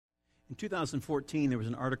In 2014, there was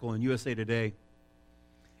an article in USA Today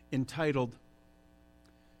entitled,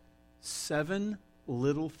 "7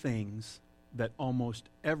 Little Things That Almost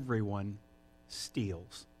Everyone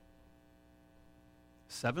Steals."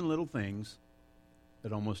 7 little things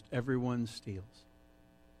that almost everyone steals.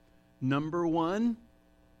 Number 1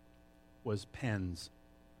 was pens.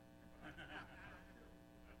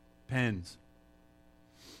 Pens.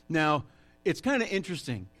 Now, it's kind of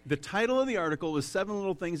interesting. The title of the article was 7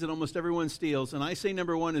 Little Things That Almost Everyone Steals, and I say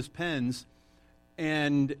number 1 is pens,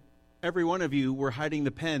 and every one of you were hiding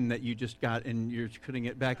the pen that you just got, and you're putting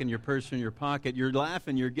it back in your purse or in your pocket. You're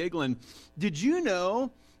laughing, you're giggling. Did you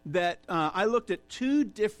know that I looked at 2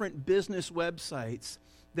 different business websites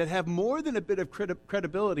that have more than a bit of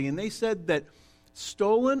credibility, and they said that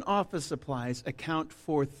stolen office supplies account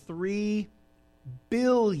for $3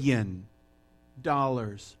 billion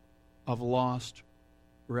of lost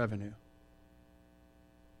revenue.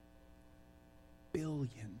 $1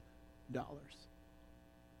 billion.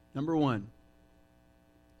 Number 1,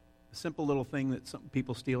 a simple little thing that some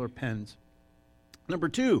people steal are pens. Number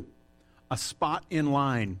 2, a spot in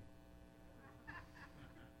line.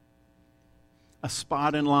 A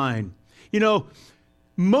spot in line. You know,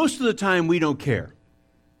 most of the time we don't care.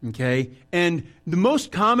 Okay? And the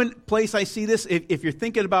most common place I see this, if you're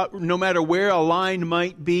thinking about no matter where a line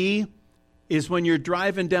might be, is when you're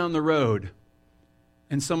driving down the road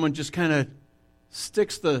and someone just kind of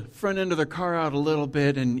sticks the front end of their car out a little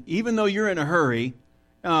bit, and even though you're in a hurry,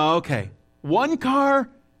 okay, 1 car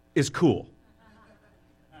is cool.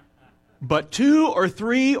 But 2 or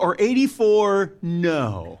 3 or 84,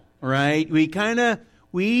 no. Right? 1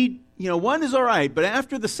 is all right, but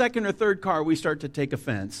after the 2nd or 3rd car, we start to take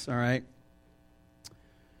offense, all right?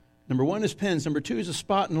 Number 1 is pens. Number 2 is a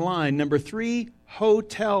spot in line. Number 3,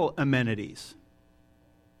 hotel amenities.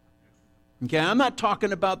 Okay, I'm not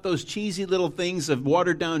talking about those cheesy little things of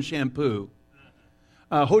watered-down shampoo.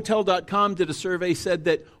 Hotel.com did a survey, said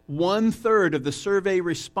that 1/3 of the survey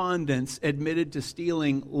respondents admitted to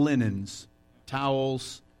stealing linens,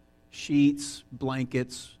 towels, sheets,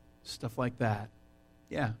 blankets, stuff like that.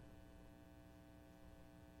 Yeah.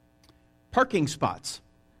 Parking spots.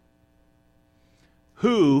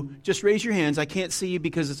 Who, just raise your hands, I can't see you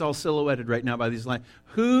because it's all silhouetted right now by these lines.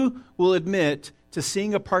 Who will admit to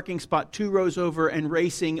seeing a parking spot 2 rows over and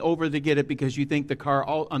racing over to get it because you think the car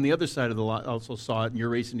on the other side of the lot also saw it and you're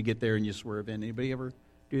racing to get there and you swerve in? Anybody ever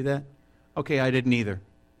do that? Okay, I didn't either.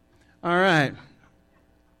 All right.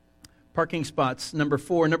 Parking spots, number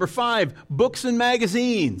 4. Number 5, books and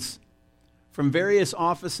magazines from various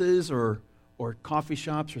offices or coffee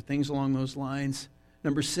shops or things along those lines.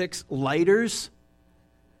 Number 6, lighters.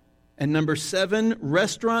 And number 7,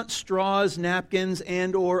 restaurant straws, napkins,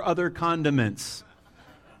 and or other condiments.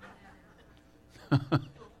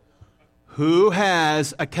 Who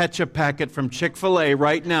has a ketchup packet from Chick-fil-A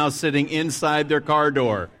right now sitting inside their car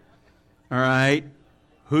door? All right.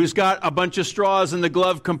 Who's got a bunch of straws in the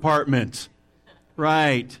glove compartment?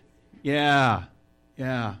 Right. Yeah.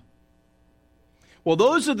 Well,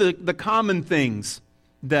 those are the common things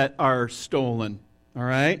that are stolen. All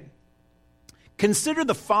right. Consider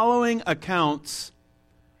the following accounts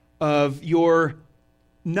of your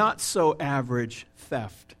not-so-average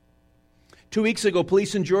theft. 2 weeks ago,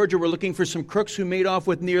 police in Georgia were looking for some crooks who made off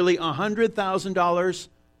with nearly $100,000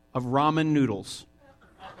 of ramen noodles.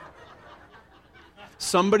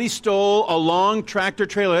 Somebody stole a long tractor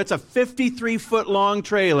trailer. That's a 53-foot long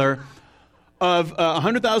trailer of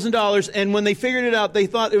 $100,000. And when they figured it out, they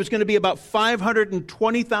thought it was going to be about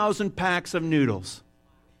 520,000 packs of noodles.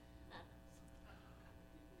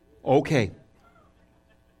 Okay.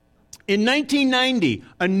 In 1990,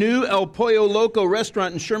 a new El Pollo Loco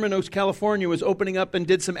restaurant in Sherman Oaks, California was opening up and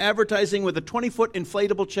did some advertising with a 20-foot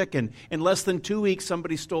inflatable chicken. In less than 2 weeks,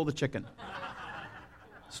 somebody stole the chicken.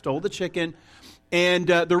 And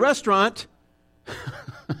the restaurant...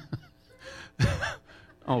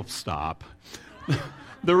 Oh, stop.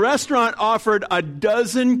 The restaurant offered a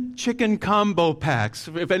dozen chicken combo packs.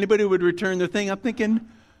 If anybody would return the thing, I'm thinking,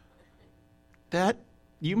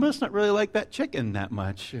 you must not really like that chicken that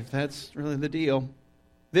much, if that's really the deal.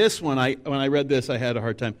 This one, when I read this, I had a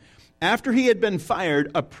hard time. After he had been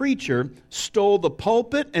fired, a preacher stole the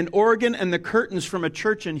pulpit and organ and the curtains from a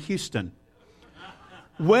church in Houston.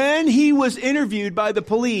 When he was interviewed by the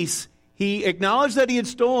police, he acknowledged that he had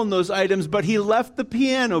stolen those items, but he left the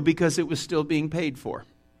piano because it was still being paid for.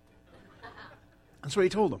 That's what he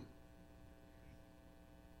told them.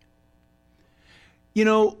 You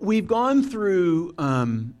know, we've gone through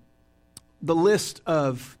the list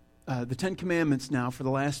of the Ten Commandments now for the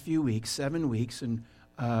last few weeks, 7 weeks, and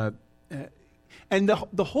And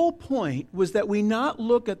the whole point was that we not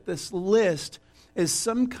look at this list as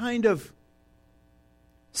some kind of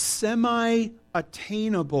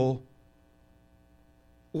semi-attainable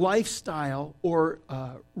lifestyle or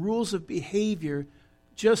rules of behavior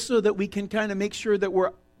just so that we can kind of make sure that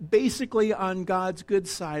we're basically on God's good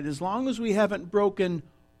side. As long as we haven't broken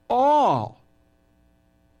all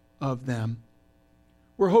of them,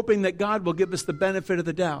 we're hoping that God will give us the benefit of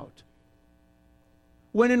the doubt.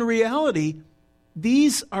 When in reality,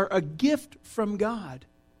 these are a gift from God.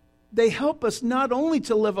 They help us not only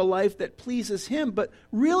to live a life that pleases Him, but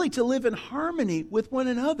really to live in harmony with one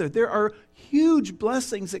another. There are huge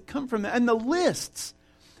blessings that come from that. And the list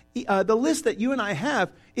that you and I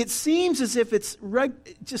have, it seems as if it's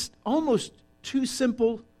just almost too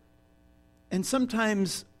simple and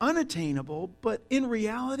sometimes unattainable, but in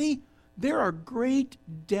reality, there are great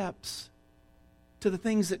depths to the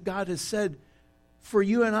things that God has said for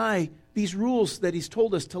you and I, these rules that He's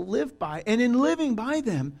told us to live by. And in living by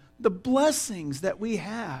them, the blessings that we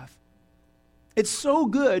have. It's so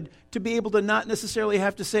good to be able to not necessarily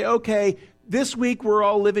have to say, okay, this week we're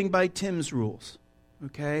all living by Tim's rules,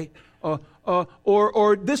 okay?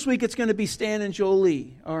 Or this week it's going to be Stan and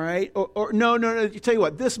Jolie, all right? Or no, you tell you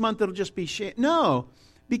what, this month it'll just be Shan. No,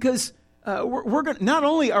 because we're going. Not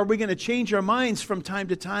only are we going to change our minds from time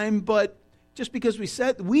to time, but just because we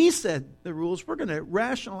said the rules, we're going to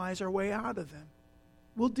rationalize our way out of them.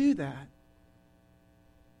 We'll do that.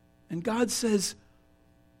 And God says,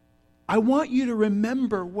 I want you to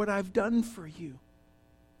remember what I've done for you.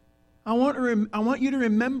 I want you to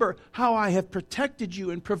remember how I have protected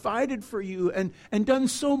you and provided for you and done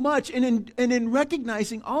so much. And in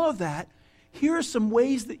recognizing all of that, here are some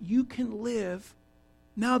ways that you can live.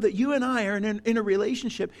 Now that you and I are in a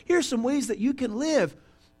relationship, here are some ways that you can live.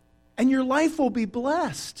 And your life will be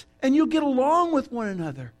blessed. And you'll get along with one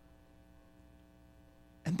another.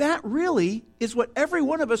 And that really is what every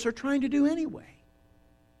one of us are trying to do anyway.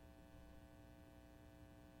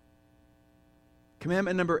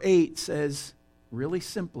 Commandment number 8 says, really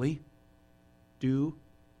simply, do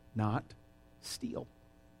not steal.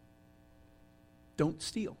 Don't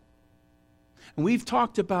steal. And we've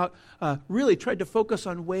talked about, really tried to focus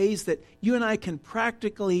on ways that you and I can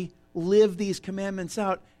practically live these commandments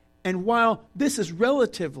out. And while this is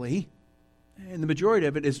relatively, and the majority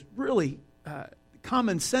of it is really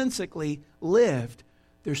commonsensically lived,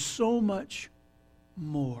 there's so much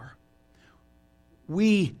more.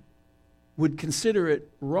 We would consider it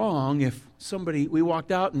wrong if we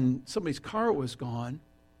walked out and somebody's car was gone.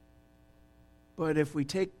 But if we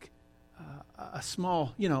take a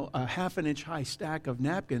small, a half an inch high stack of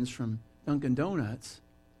napkins from Dunkin' Donuts,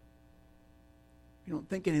 you don't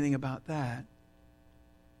think anything about that.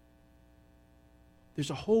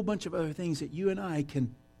 There's a whole bunch of other things that you and I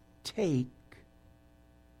can take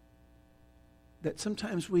that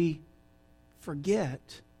sometimes we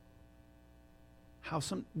forget how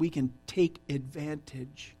we can take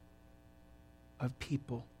advantage of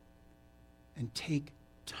people and take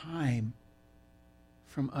time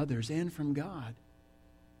from others and from God.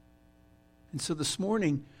 And so this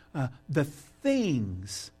morning, the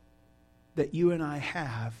things that you and I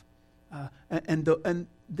have and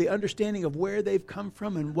the understanding of where they've come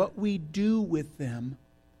from and what we do with them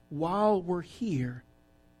while we're here,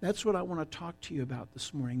 that's what I want to talk to you about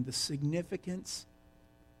this morning, the significance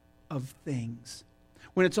of things.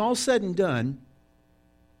 When it's all said and done,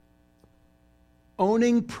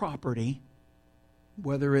 owning property,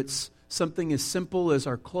 whether it's something as simple as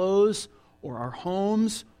our clothes or our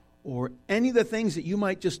homes or any of the things that you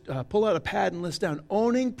might just pull out a pad and list down,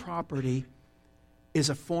 owning property is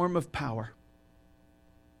a form of power.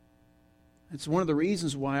 It's one of the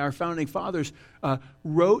reasons why our founding fathers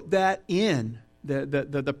wrote that in,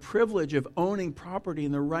 the privilege of owning property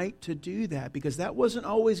and the right to do that, because that wasn't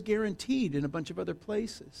always guaranteed in a bunch of other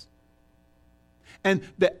places. And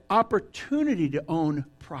the opportunity to own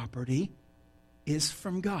property is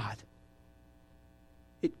from God.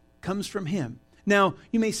 It comes from Him. Now,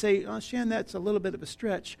 you may say, oh, Shan, that's a little bit of a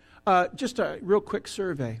stretch. Just a real quick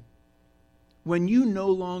survey. When you no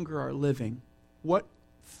longer are living, what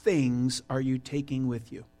things are you taking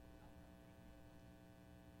with you?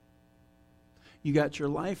 You got your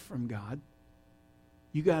life from God.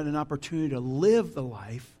 You got an opportunity to live the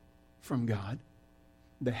life from God.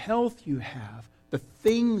 The health you have, the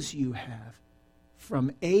things you have,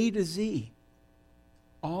 from A to Z,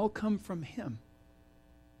 all come from Him.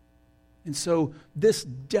 And so this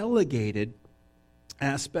delegated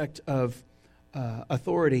aspect of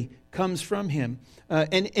authority comes from him.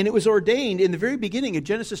 And it was ordained in the very beginning of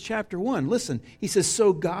Genesis chapter 1. Listen, he says,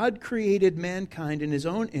 "So God created mankind in his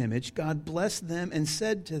own image. God blessed them and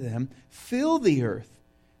said to them, 'Fill the earth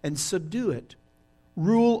and subdue it.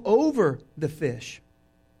 Rule over the fish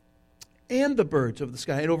and the birds of the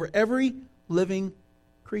sky and over every living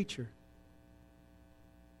creature.'"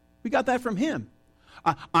 We got that from him.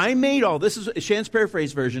 I made all this. This is Shan's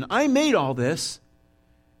paraphrase version. I made all this,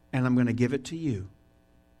 and I'm going to give it to you.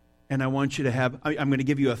 And I want you to I'm going to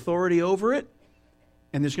give you authority over it.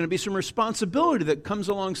 And there's going to be some responsibility that comes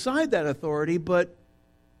alongside that authority, but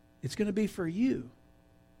it's going to be for you.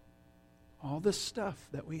 All this stuff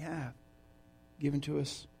that we have given to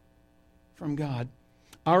us from God.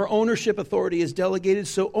 Our ownership authority is delegated.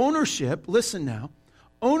 So ownership, listen now,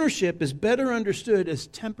 ownership is better understood as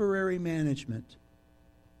temporary management.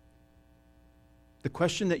 The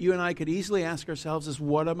question that you and I could easily ask ourselves is,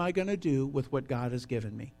 what am I going to do with what God has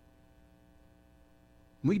given me?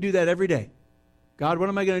 We do that every day. God, what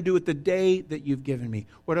am I going to do with the day that you've given me?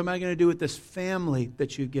 What am I going to do with this family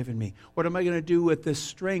that you've given me? What am I going to do with this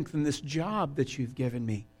strength and this job that you've given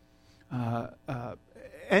me?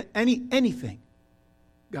 Anything.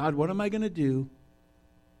 God, what am I going to do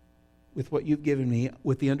with what you've given me,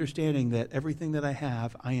 with the understanding that everything that I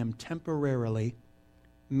have, I am temporarily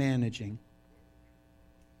managing?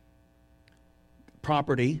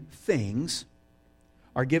 Property, things,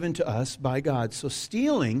 are given to us by God. So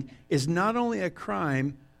stealing is not only a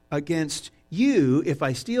crime against you if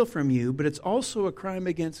I steal from you, but it's also a crime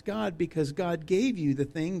against God because God gave you the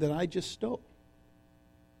thing that I just stole.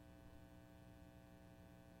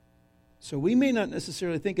 So we may not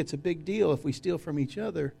necessarily think it's a big deal if we steal from each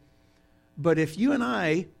other, but if you and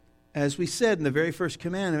I, as we said in the very first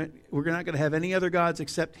commandment, we're not going to have any other gods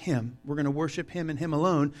except him. We're going to worship him and him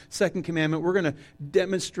alone. Second commandment, we're going to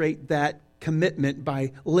demonstrate that commitment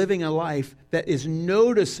by living a life that is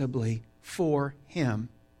noticeably for him.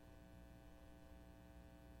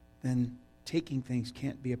 Then taking things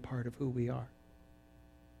can't be a part of who we are.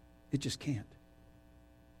 It just can't.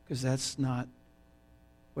 Because that's not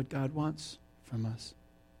what God wants from us.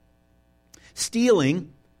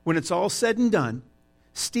 Stealing, when it's all said and done,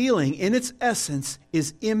 stealing, in its essence,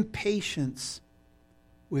 is impatience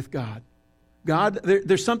with God. God,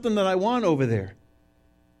 there's something that I want over there,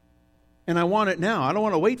 and I want it now. I don't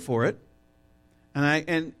want to wait for it,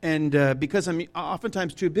 and because I'm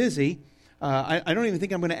oftentimes too busy, I don't even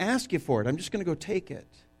think I'm going to ask you for it. I'm just going to go take it.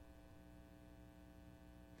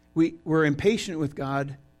 We're impatient with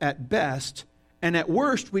God at best, and at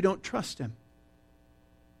worst, we don't trust him.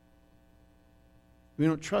 We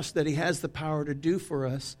don't trust that he has the power to do for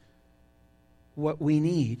us what we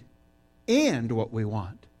need and what we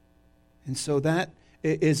want. And so that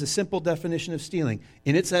is a simple definition of stealing.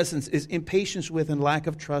 In its essence, is impatience with and lack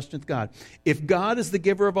of trust with God. If God is the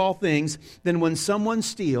giver of all things, then when someone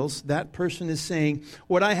steals, that person is saying,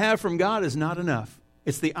 what I have from God is not enough.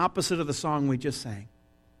 It's the opposite of the song we just sang.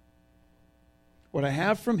 What I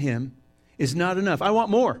have from him is not enough. I want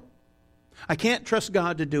more. I can't trust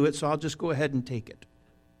God to do it, so I'll just go ahead and take it.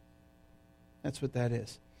 That's what that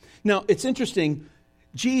is. Now, it's interesting.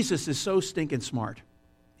 Jesus is so stinking smart.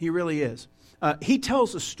 He really is. He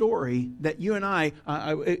tells a story that you and I,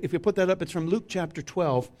 if you put that up, it's from Luke chapter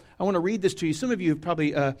 12. I want to read this to you. Some of you have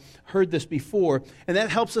probably heard this before, and that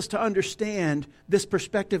helps us to understand this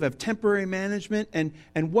perspective of temporary management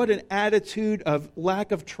and what an attitude of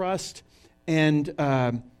lack of trust and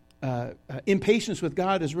impatience with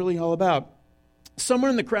God is really all about.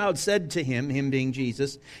 Someone in the crowd said to him being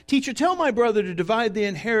Jesus, "Teacher, tell my brother to divide the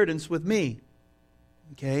inheritance with me."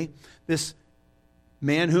 Okay? This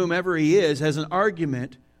man, whomever he is, has an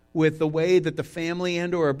argument with the way that the family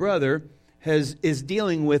and or a brother is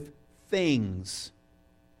dealing with things.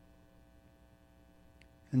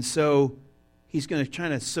 And so he's going to try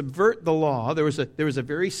to subvert the law. There was a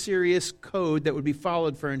very serious code that would be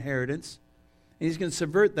followed for inheritance. And he's going to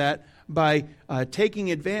subvert that by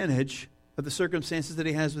taking advantage of the circumstances that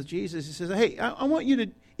he has with Jesus. He says, hey, I want you to,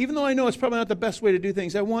 even though I know it's probably not the best way to do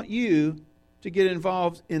things, I want you to get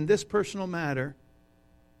involved in this personal matter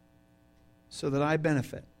so that I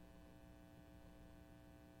benefit.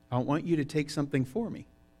 I want you to take something for me.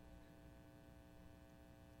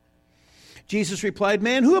 Jesus replied,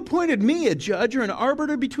 "Man, who appointed me a judge or an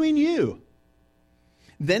arbiter between you?"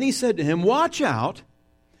 Then he said to him, "Watch out.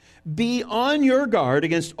 Be on your guard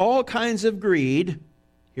against all kinds of greed."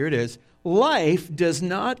 Here it is. "Life does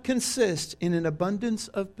not consist in an abundance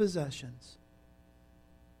of possessions."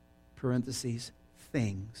 Parentheses,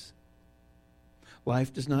 things.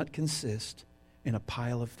 Life does not consist in a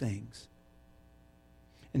pile of things.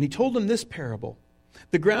 And he told them this parable.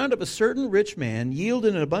 The ground of a certain rich man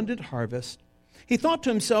yielded an abundant harvest. He thought to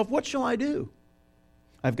himself, what shall I do?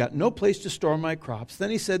 I've got no place to store my crops. Then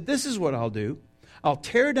he said, this is what I'll do. I'll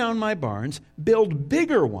tear down my barns, build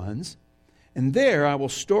bigger ones, and there I will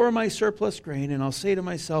store my surplus grain, and I'll say to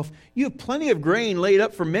myself, you have plenty of grain laid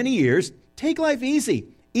up for many years. Take life easy.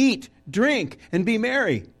 Eat, drink, and be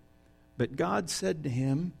merry. But God said to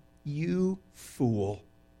him, you fool.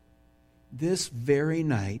 This very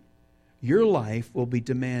night your life will be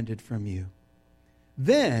demanded from you.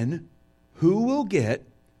 Then who will get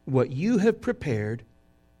what you have prepared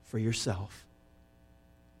for yourself?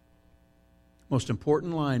 Most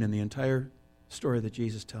important line in the entire story that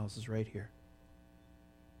Jesus tells is right here.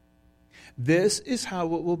 This is how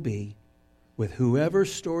it will be with whoever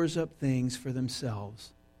stores up things for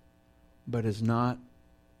themselves, but is not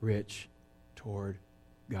rich toward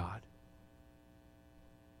God.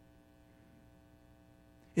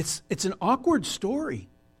 It's an awkward story.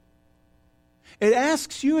 It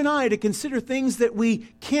asks you and I to consider things that we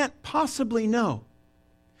can't possibly know.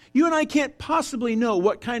 You and I can't possibly know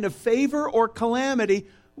what kind of favor or calamity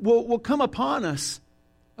will come upon us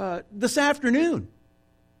this afternoon,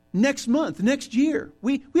 next month, next year.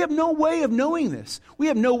 We have no way of knowing this. We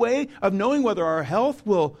have no way of knowing whether our health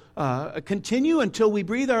will continue until we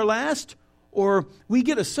breathe our last, or we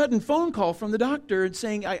get a sudden phone call from the doctor and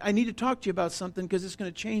saying, I need to talk to you about something because it's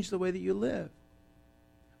going to change the way that you live.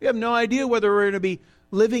 We have no idea whether we're going to be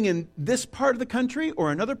living in this part of the country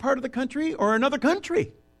or another part of the country or another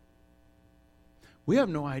country. We have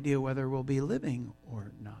no idea whether we'll be living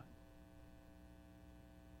or not.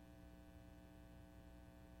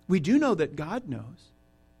 We do know that God knows.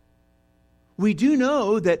 We do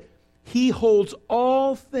know that He holds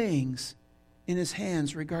all things in His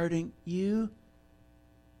hands regarding you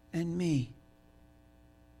and me.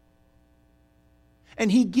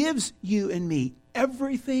 And He gives you and me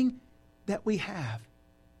everything that we have.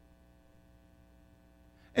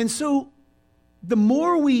 And so, the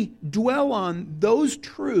more we dwell on those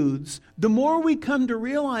truths, the more we come to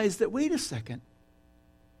realize that, wait a second,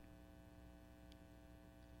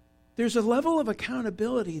 there's a level of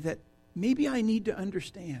accountability that maybe I need to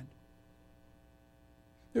understand.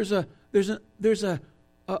 There's a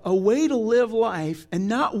way to live life and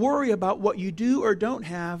not worry about what you do or don't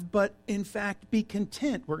have, but in fact be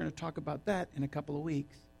content. We're going to talk about that in a couple of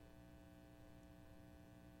weeks.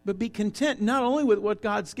 But be content not only with what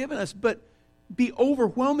God's given us, but be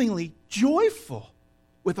overwhelmingly joyful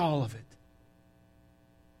with all of it.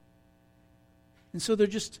 And so they're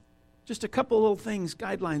just a couple of little things,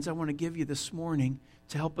 guidelines I want to give you this morning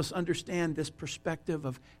to help us understand this perspective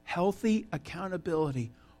of healthy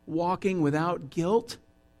accountability, walking without guilt,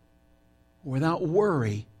 without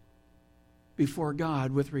worry before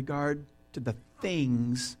God with regard to the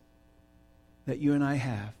things that you and I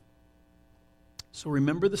have. So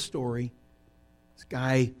remember the story. This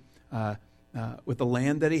guy with the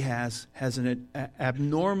land that he has an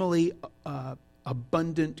abnormally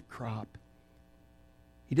abundant crop.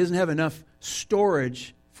 He doesn't have enough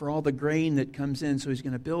storage for all the grain that comes in, so he's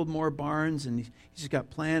going to build more barns, and he's got a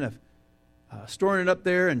plan of storing it up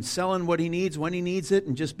there and selling what he needs when he needs it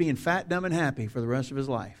and just being fat, dumb, and happy for the rest of his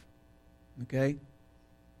life. Okay?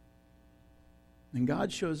 And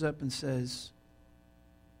God shows up and says,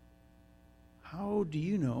 how do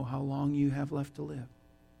you know how long you have left to live?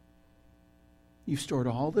 You've stored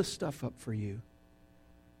all this stuff up for you.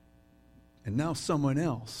 And now someone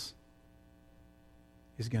else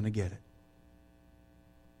is going to get it.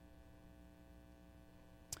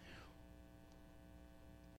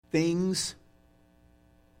 Things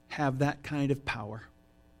have that kind of power.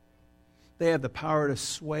 They have the power to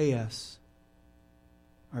sway us.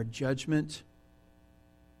 Our judgment,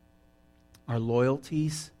 our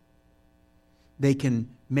loyalties. They can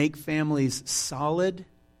make families solid,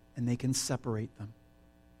 and they can separate them.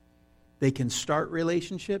 They can start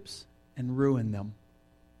relationships and ruin them.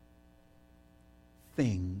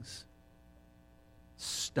 Things.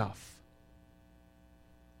 Stuff.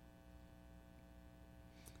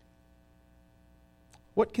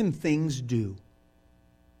 What can things do?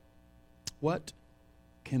 What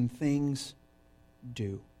can things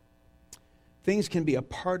do? Things can be a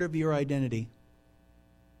part of your identity,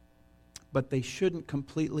 but they shouldn't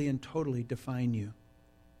completely and totally define you.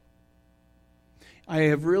 I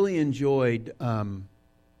have really enjoyed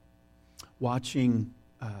watching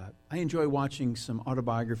some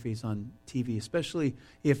autobiographies on TV, especially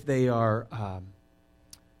if they are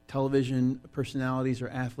television personalities or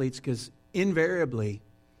athletes, because invariably,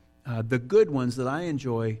 the good ones that I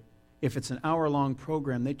enjoy, if it's an hour-long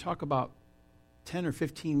program, they talk about 10 or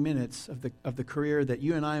 15 minutes of the career that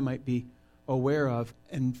you and I might be aware of,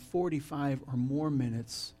 and 45 or more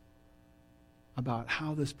minutes about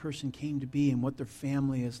how this person came to be and what their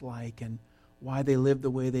family is like and why they live the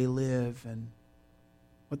way they live and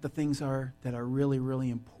what the things are that are really, really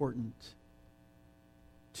important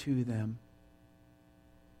to them.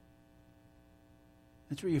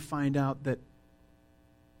 That's where you find out that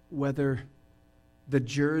whether the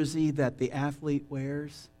jersey that the athlete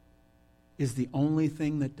wears is the only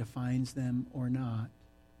thing that defines them or not.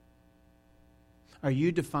 Are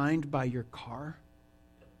you defined by your car?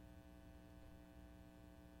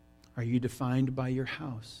 Are you defined by your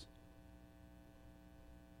house?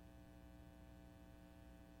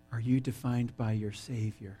 Are you defined by your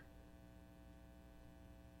Savior?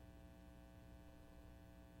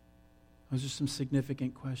 Those are some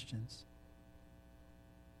significant questions.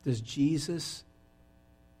 Does Jesus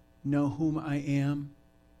know whom I am?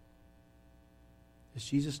 Does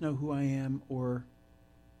Jesus know who I am, or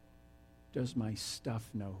does my stuff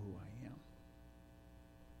know who I am?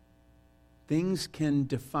 Things can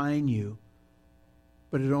define you,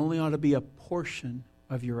 but it only ought to be a portion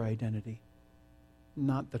of your identity,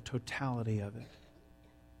 not the totality of it.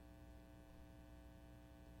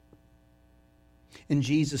 In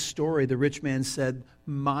Jesus' story, the rich man said,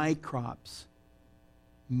 "My crops,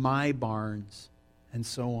 my barns," and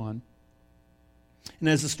so on. And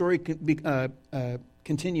as the story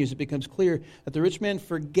continues, it becomes clear that the rich man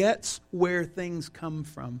forgets where things come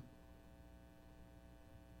from.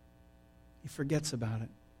 He forgets about it.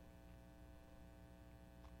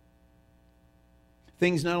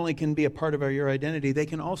 Things not only can be a part of your identity, they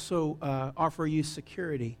can also offer you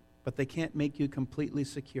security, but they can't make you completely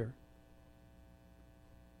secure.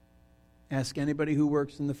 Ask anybody who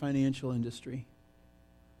works in the financial industry.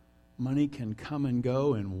 Money can come and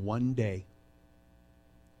go in one day.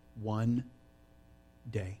 One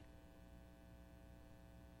day.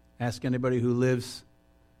 Ask anybody who lives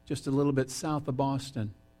just a little bit south of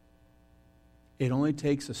Boston. It only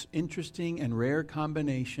takes an interesting and rare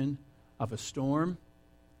combination of a storm,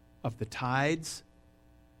 of the tides,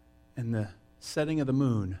 and the setting of the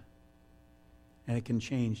moon, and it can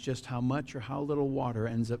change just how much or how little water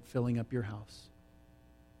ends up filling up your house.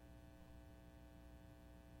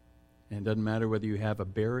 And it doesn't matter whether you have a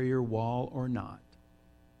barrier wall or not.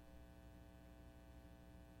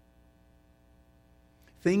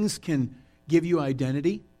 Things can give you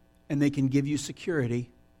identity and they can give you security,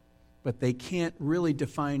 but they can't really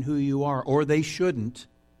define who you are, or they shouldn't.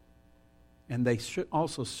 And they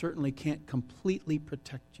also certainly can't completely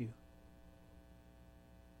protect you.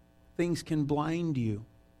 Things can blind you.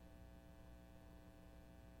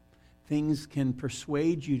 Things can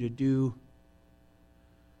persuade you to do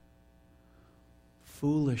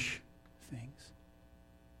foolish things,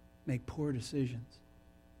 make poor decisions.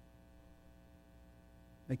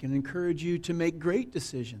 They can encourage you to make great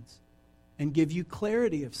decisions and give you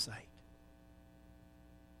clarity of sight.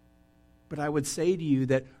 But I would say to you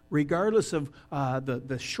that regardless of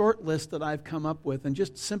the short list that I've come up with and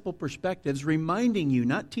just simple perspectives, reminding you,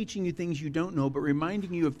 not teaching you things you don't know, but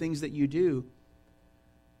reminding you of things that you do,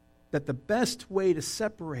 that the best way to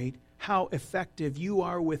separate how effective you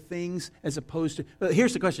are with things as opposed to...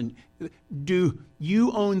 here's the question. Do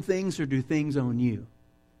you own things or do things own you?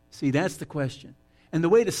 See, that's the question. And the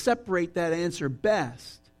way to separate that answer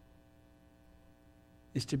best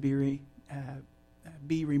is to be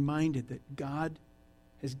reminded that God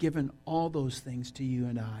has given all those things to you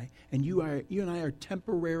and I, and you and I are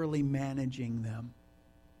temporarily managing them.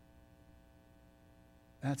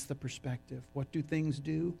 That's the perspective. What do things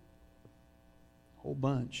do? A whole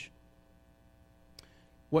bunch.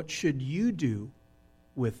 What should you do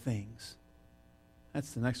with things?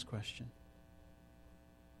 That's the next question.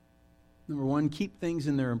 Number one, keep things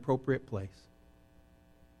in their appropriate place.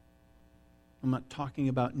 I'm not talking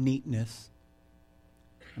about neatness.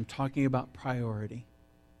 I'm talking about priority.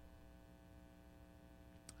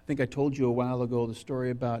 I think I told you a while ago the story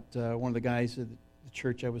about one of the guys at the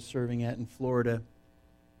church I was serving at in Florida.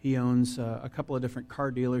 He owns a couple of different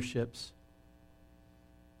car dealerships.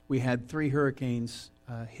 We had 3 hurricanes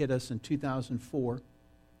hit us in 2004.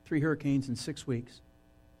 3 hurricanes in 6 weeks.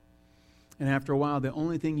 And after a while, the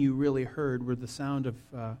only thing you really heard were the sound of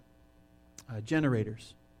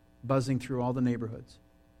generators buzzing through all the neighborhoods.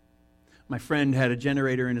 My friend had a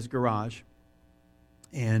generator in his garage.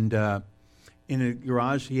 And in a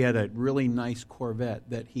garage, he had a really nice Corvette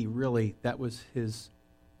that was his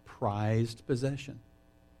prized possession.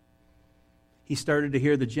 He started to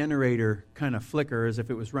hear the generator kind of flicker as if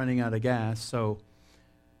it was running out of gas. So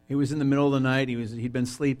It was in the middle of the night. He'd been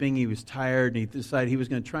sleeping. He was tired. And he decided he was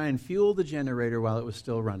going to try and fuel the generator while it was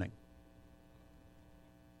still running.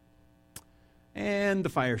 And the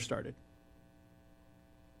fire started.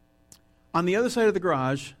 On the other side of the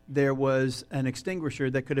garage, there was an extinguisher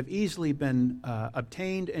that could have easily been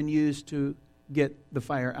obtained and used to get the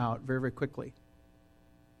fire out very, very quickly.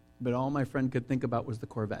 But all my friend could think about was the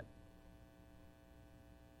Corvette.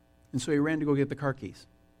 And so he ran to go get the car keys.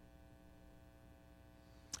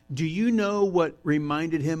 Do you know what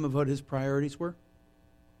reminded him of what his priorities were?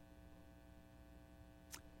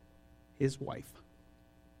 His wife.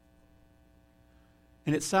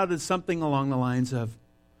 And it sounded something along the lines of,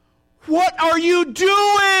 "What are you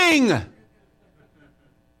doing?"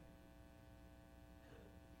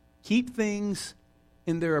 Keep things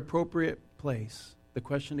in their appropriate place. The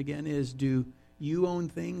question again is, do you own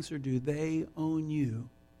things or do they own you?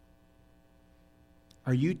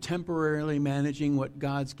 Are you temporarily managing what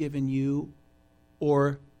God's given you,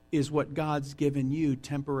 or is what God's given you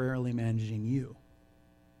temporarily managing you?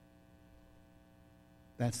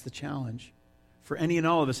 That's the challenge for any and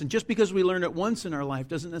all of us. And just because we learn it once in our life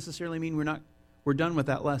doesn't necessarily mean we're done with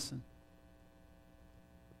that lesson.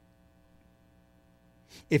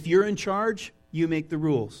 If you're in charge, you make the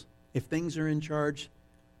rules. If things are in charge,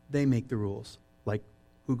 they make the rules, like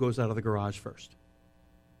who goes out of the garage first.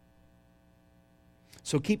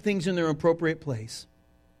 So keep things in their appropriate place.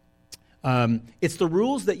 It's the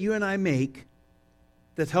rules that you and I make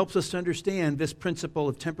that helps us to understand this principle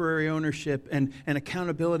of temporary ownership and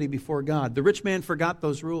accountability before God. The rich man forgot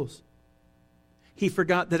those rules. He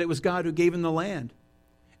forgot that it was God who gave him the land.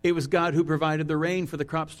 It was God who provided the rain for the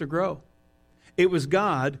crops to grow. It was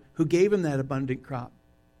God who gave him that abundant crop.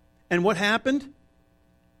 And what happened?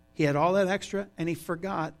 He had all that extra, and he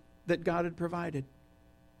forgot that God had provided.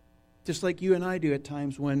 Just like you and I do at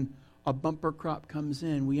times when a bumper crop comes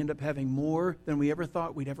in, we end up having more than we ever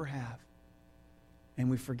thought we'd ever have. And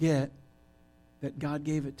we forget that God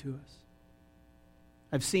gave it to us.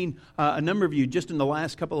 I've seen a number of you just in the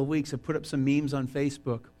last couple of weeks have put up some memes on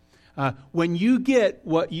Facebook. When you get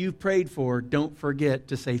what you've prayed for, don't forget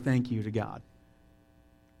to say thank you to God.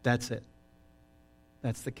 That's it.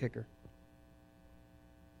 That's the kicker.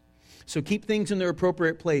 So keep things in their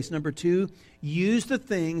appropriate place. Number 2, use the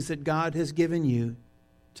things that God has given you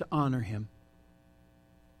to honor Him.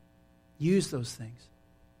 Use those things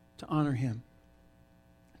to honor Him.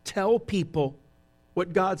 Tell people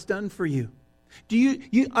what God's done for you.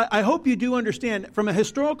 I hope you do understand, from a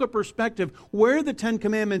historical perspective, where the Ten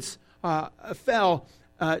Commandments fell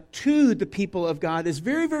to the people of God is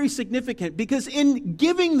very, very significant, because in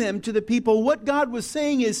giving them to the people, what God was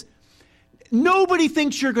saying is, nobody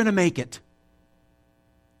thinks you're going to make it.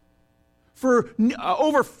 For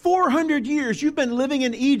over 400 years, you've been living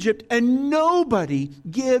in Egypt, and nobody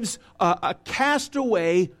gives a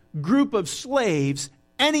castaway group of slaves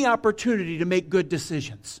any opportunity to make good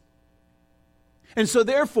decisions. And so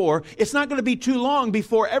therefore, it's not going to be too long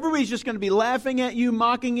before everybody's just going to be laughing at you,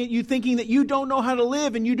 mocking at you, thinking that you don't know how to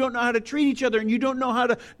live and you don't know how to treat each other and you don't know how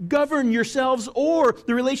to govern yourselves or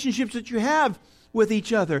the relationships that you have with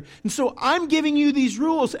each other. And so I'm giving you these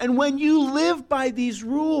rules, and when you live by these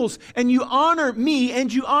rules and you honor me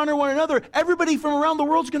and you honor one another, everybody from around the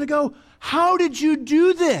world is going to go, how did you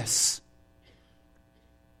do this?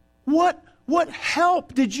 What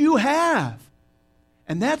help did you have?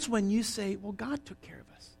 And that's when you say, well, God took care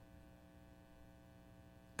of us.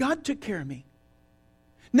 God took care of me.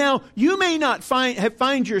 Now, you may not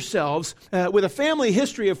find yourselves with a family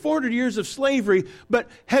history of 400 years of slavery, but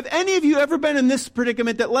have any of you ever been in this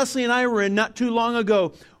predicament that Leslie and I were in not too long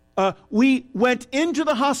ago? We went into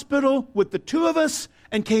the hospital with the 2 of us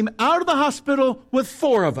and came out of the hospital with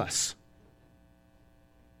 4 of us.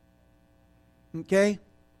 Okay?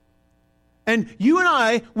 And you and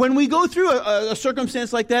I, when we go through a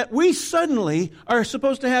circumstance like that, we suddenly are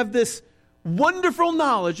supposed to have this wonderful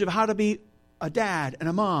knowledge of how to be a dad and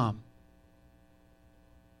a mom.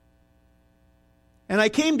 And I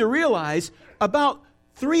came to realize about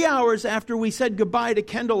 3 hours after we said goodbye to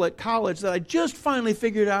Kendall at college that I just finally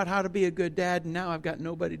figured out how to be a good dad, and now I've got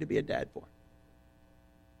nobody to be a dad for.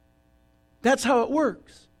 That's how it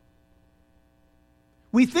works.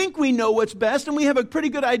 We think we know what's best, and we have a pretty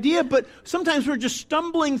good idea, but sometimes we're just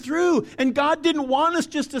stumbling through, and God didn't want us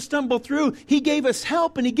just to stumble through. He gave us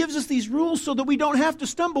help, and He gives us these rules so that we don't have to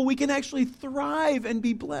stumble. We can actually thrive and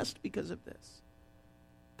be blessed because of this.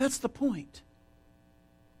 That's the point.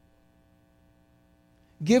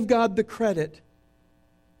 Give God the credit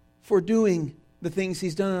for doing the things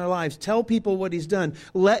He's done in our lives. Tell people what He's done.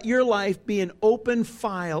 Let your life be an open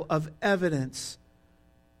file of evidence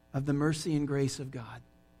of the mercy and grace of God.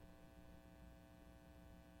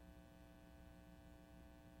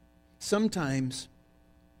 Sometimes,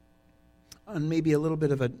 on maybe a little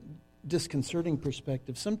bit of a disconcerting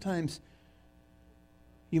perspective, sometimes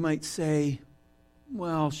you might say,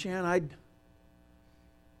 well, Shan,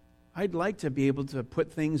 I'd like to be able to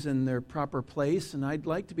put things in their proper place, and I'd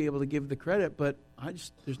like to be able to give the credit, but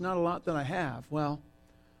there's not a lot that I have. Well,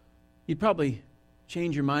 you'd probably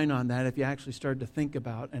change your mind on that if you actually started to think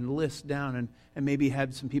about and list down and maybe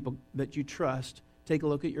have some people that you trust take a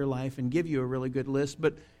look at your life and give you a really good list.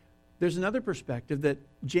 But there's another perspective that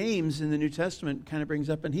James in the New Testament kind of brings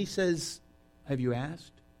up, and he says, have you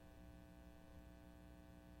asked?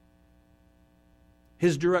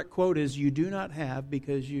 His direct quote is, you do not have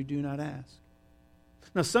because you do not ask.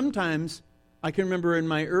 Now, sometimes I can remember in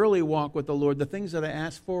my early walk with the Lord, the things that I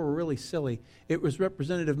asked for were really silly. It was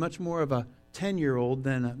representative much more of a 10-year-old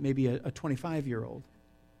than maybe a 25-year-old.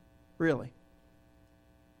 Really.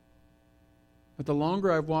 But the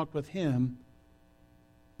longer I've walked with Him,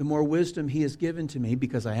 the more wisdom He has given to me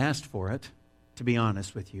because I asked for it, to be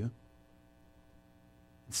honest with you.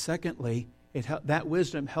 And secondly, that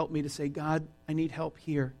wisdom helped me to say, God, I need help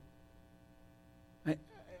here.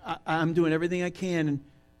 I'm doing everything I can,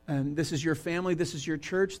 and this is your family, this is your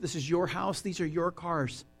church, this is your house, these are your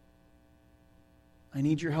cars. I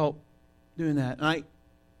need your help doing that. And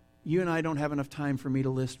you and I don't have enough time for me to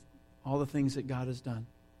list all the things that God has done.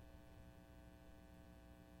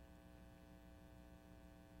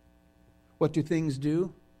 What do things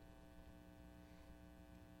do?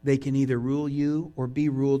 They can either rule you or be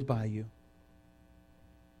ruled by you.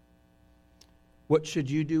 What should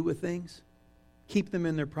you do with things? Keep them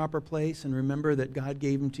in their proper place and remember that God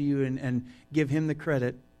gave them to you and give Him the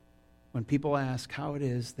credit when people ask how it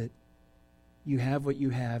is that you have what you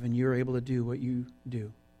have and you're able to do what you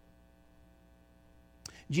do.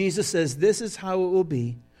 Jesus says, this is how it will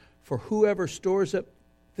be for whoever stores up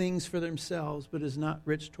things for themselves but is not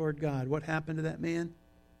rich toward God. What happened to that man?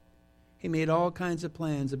 He made all kinds of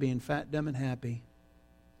plans of being fat, dumb, and happy,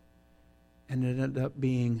 and it ended up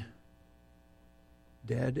being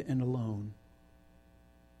dead and alone.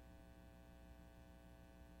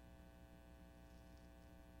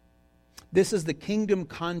 This is the kingdom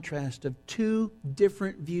contrast of two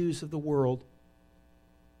different views of the world.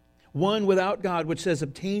 One without God, which says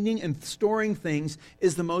obtaining and storing things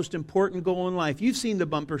is the most important goal in life. You've seen the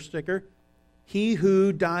bumper sticker. He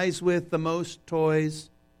who dies with the most toys.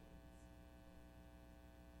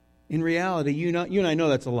 In reality, you and I know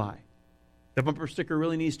that's a lie. The bumper sticker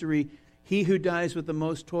really needs to read, he who dies with the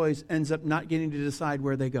most toys ends up not getting to decide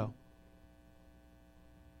where they go.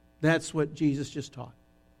 That's what Jesus just taught.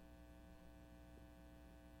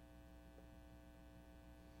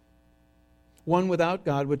 One without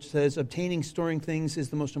God, which says obtaining, storing things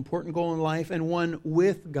is the most important goal in life, and one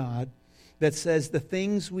with God that says the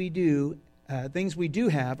things we do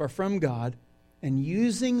have are from God, and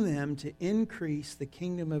using them to increase the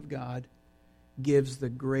kingdom of God gives the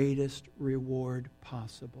greatest reward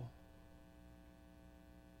possible.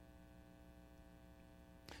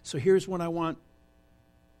 So here's what I want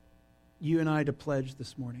you and I to pledge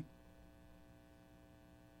this morning.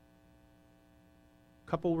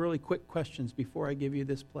 A couple really quick questions before I give you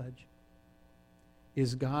this pledge.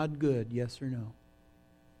 Is God good, yes or no?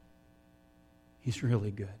 He's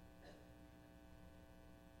really good.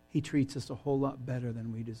 He treats us a whole lot better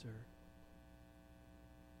than we deserve.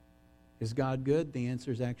 Is God good? The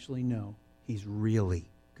answer is actually no. He's really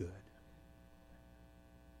good.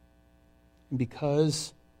 And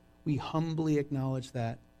because we humbly acknowledge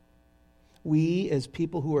that, we, as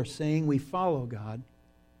people who are saying we follow God,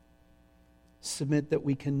 submit that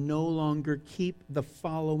we can no longer keep the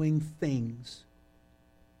following things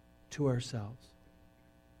to ourselves.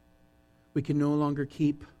 We can no longer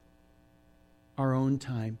keep our own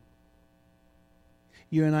time.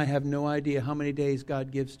 You and I have no idea how many days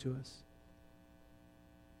God gives to us.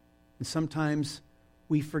 And sometimes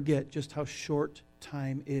we forget just how short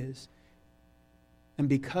time is. And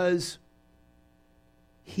because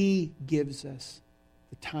He gives us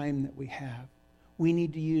the time that we have, we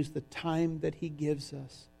need to use the time that He gives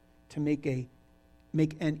us to make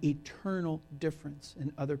an eternal difference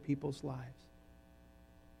in other people's lives.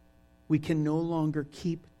 We can no longer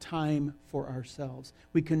keep time for ourselves.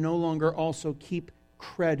 We can no longer also keep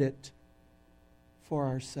credit for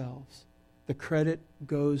ourselves. The credit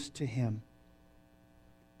goes to Him.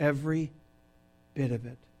 Every bit of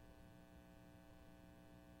it.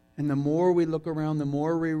 And the more we look around, the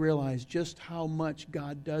more we realize just how much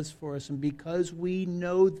God does for us. And because we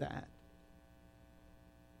know that,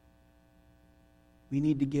 we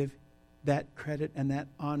need to give that credit and that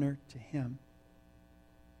honor to Him.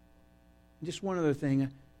 Just one other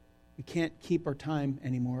thing We can't keep our time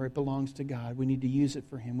anymore. It belongs to God. We need to use it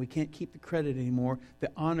for Him. We can't keep the credit anymore. The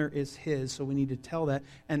honor is His, so we need to tell that.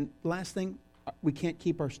 And last thing, we can't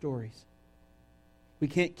keep our stories. We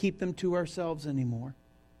can't keep them to ourselves anymore.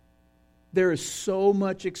 There is so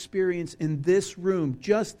much experience in this room,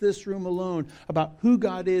 just this room alone, about who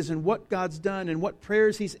God is and what God's done and what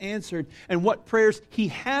prayers He's answered and what prayers He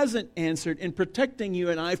hasn't answered in protecting you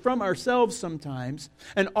and I from ourselves sometimes.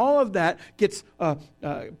 And all of that gets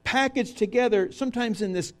packaged together, sometimes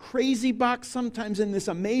in this crazy box, sometimes in this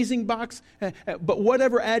amazing box. But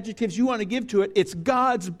whatever adjectives you want to give to it, it's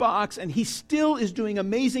God's box, and He still is doing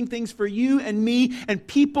amazing things for you and me, and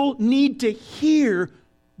people need to hear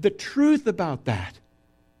the truth about that.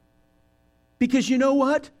 Because you know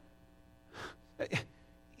what?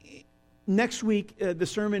 Next week, the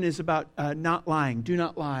sermon is about not lying. Do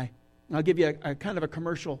not lie. I'll give you a kind of a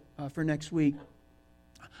commercial for next week.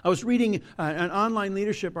 I was reading an online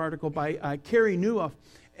leadership article by Carey Nieuwhof,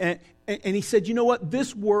 and he said, you know what?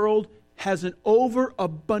 This world has an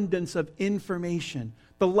overabundance of information.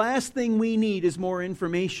 The last thing we need is more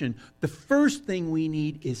information. The first thing we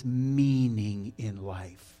need is meaning in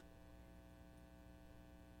life.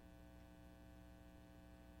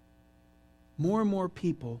 More and more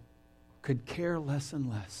people could care less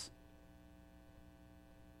and less.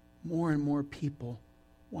 More and more people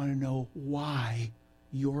want to know why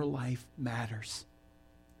your life matters.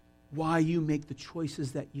 Why you make the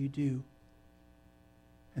choices that you do.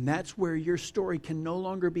 And that's where your story can no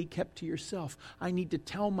longer be kept to yourself. I need to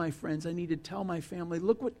tell my friends, I need to tell my family,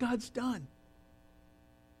 look what God's done.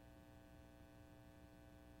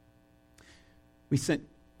 We sent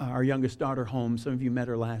our youngest daughter home. Some of you met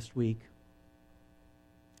her last week.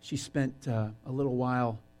 She spent a little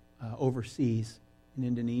while overseas in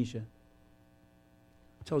Indonesia.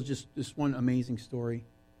 Tells just this one amazing story.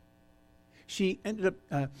 She ended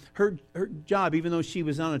up, her job, even though she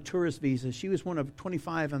was on a tourist visa, she was one of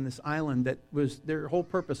 25 on this island that was, their whole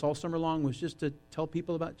purpose all summer long was just to tell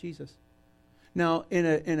people about Jesus. Now,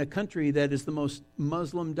 in a country that is the most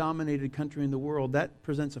Muslim-dominated country in the world, that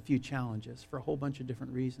presents a few challenges for a whole bunch of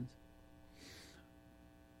different reasons.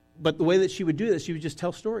 But the way that she would do this, she would just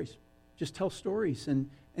tell stories. Just tell stories.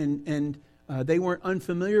 And they weren't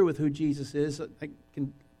unfamiliar with who Jesus is.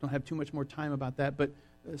 Don't have too much more time about that, but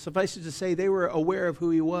suffice it to say, they were aware of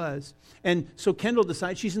who He was. And so Kendall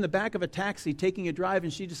decides, she's in the back of a taxi taking a drive,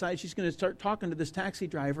 and she decides she's going to start talking to this taxi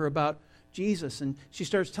driver about Jesus. And she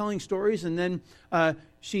starts telling stories, and then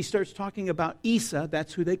she starts talking about Isa.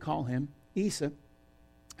 That's who they call him, Isa.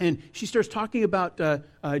 And she starts talking about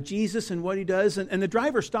Jesus and what He does. And the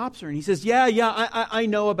driver stops her, and he says, yeah, I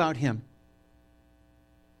know about Him.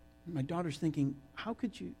 And my daughter's thinking, how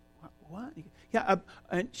could you, what? Yeah,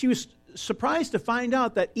 and she was surprised to find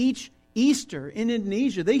out that each Easter in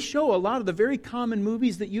Indonesia, they show a lot of the very common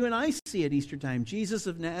movies that you and I see at Easter time. Jesus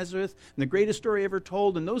of Nazareth and The Greatest Story Ever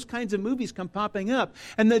Told, and those kinds of movies come popping up.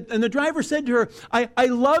 And the driver said to her, I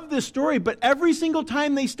love this story, but every single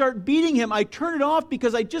time they start beating him, I turn it off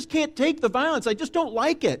because I just can't take the violence. I just don't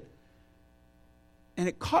like it. And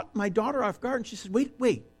it caught my daughter off guard, and she said,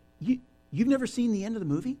 wait, you've never seen the end of the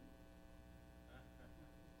movie?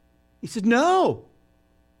 He said, no.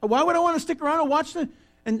 Why would I want to stick around and watch the...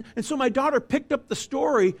 And so my daughter picked up the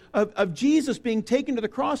story of Jesus being taken to the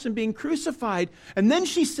cross and being crucified. And then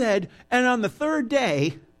she said, and on the third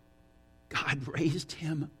day, God raised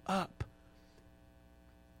Him up.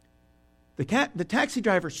 The taxi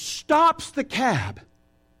driver stops the cab,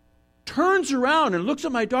 turns around and looks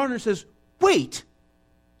at my daughter and says, wait,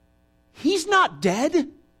 He's not dead?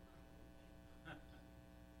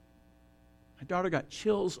 My daughter got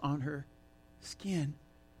chills on her skin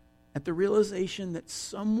at the realization that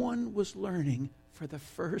someone was learning for the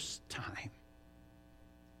first time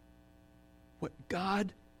what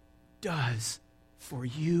God does for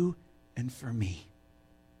you and for me.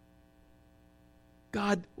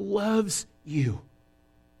 God loves you.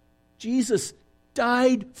 Jesus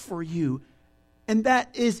died for you. And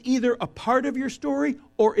that is either a part of your story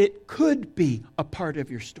or it could be a part of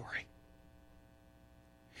your story.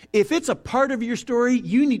 If it's a part of your story,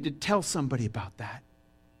 you need to tell somebody about that.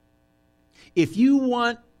 If you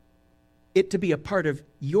want it to be a part of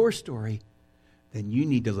your story, then you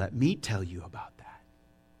need to let me tell you about that.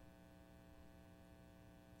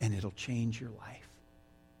 And it'll change your life.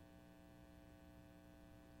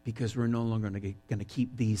 Because we're no longer going to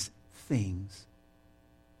keep these things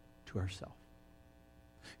to ourselves.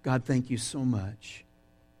 God, thank you so much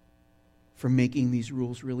for making these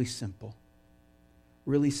rules really simple.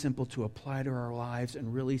 Really simple to apply to our lives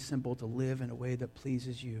and really simple to live in a way that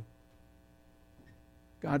pleases you.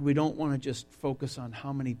 God, we don't want to just focus on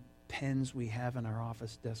how many pens we have in our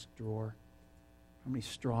office desk drawer, how many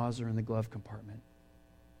straws are in the glove compartment.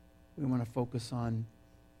 We want to focus on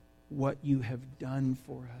what you have done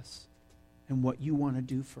for us and what you want to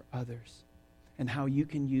do for others and how you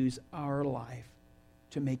can use our life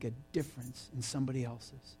to make a difference in somebody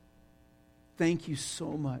else's. Thank you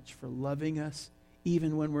so much for loving us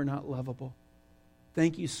even when we're not lovable.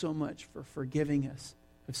 Thank you so much for forgiving us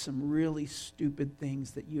of some really stupid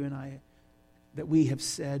things that that we have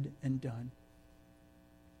said and done.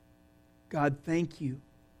 God, thank you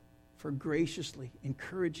for graciously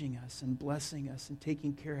encouraging us and blessing us and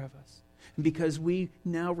taking care of us. And because we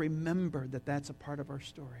now remember that that's a part of our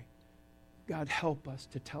story, God, help us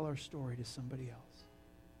to tell our story to somebody else.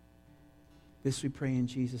 This we pray in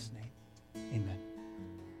Jesus' name. Amen.